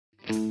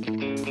Once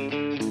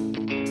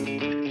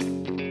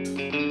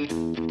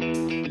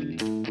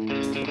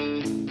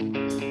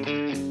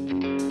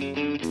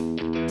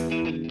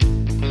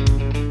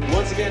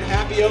again,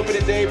 happy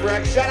opening day,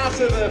 Breck. Shout out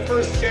to the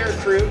first chair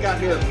crew. Got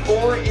here at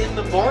 4 in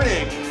the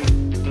morning.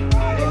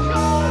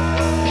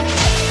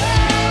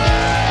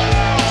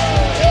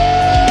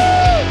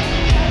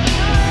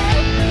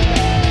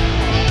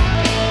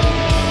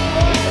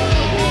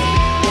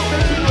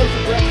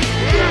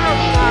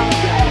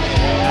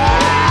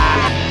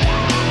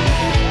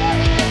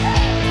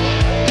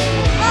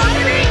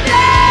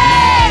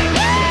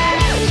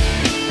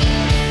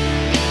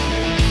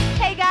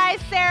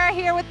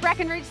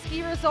 Breckenridge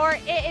Ski Resort.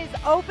 It is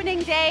opening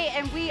day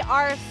and we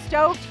are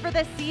stoked for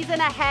the season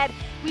ahead.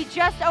 We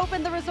just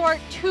opened the resort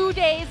 2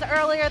 days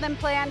earlier than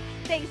planned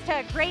thanks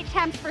to great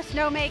temps for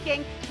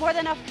snowmaking, more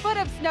than a foot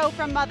of snow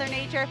from Mother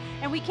Nature,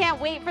 and we can't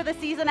wait for the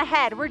season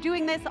ahead. We're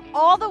doing this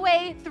all the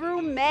way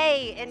through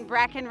May in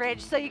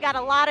Breckenridge, so you got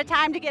a lot of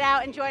time to get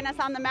out and join us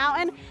on the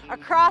mountain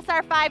across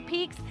our 5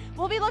 peaks.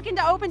 We'll be looking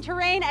to open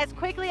terrain as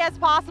quickly as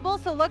possible,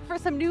 so look for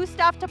some new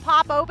stuff to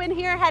pop open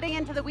here heading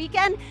into the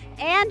weekend.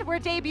 And we're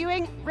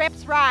debuting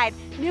Rip's Ride,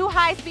 new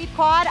high-speed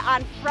quad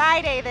on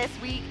Friday this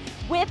week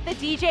with the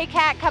DJ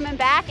Cat coming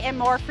back and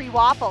more free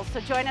waffles. So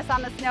join us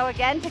on the snow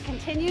again to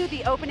continue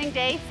the opening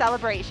day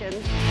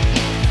celebrations.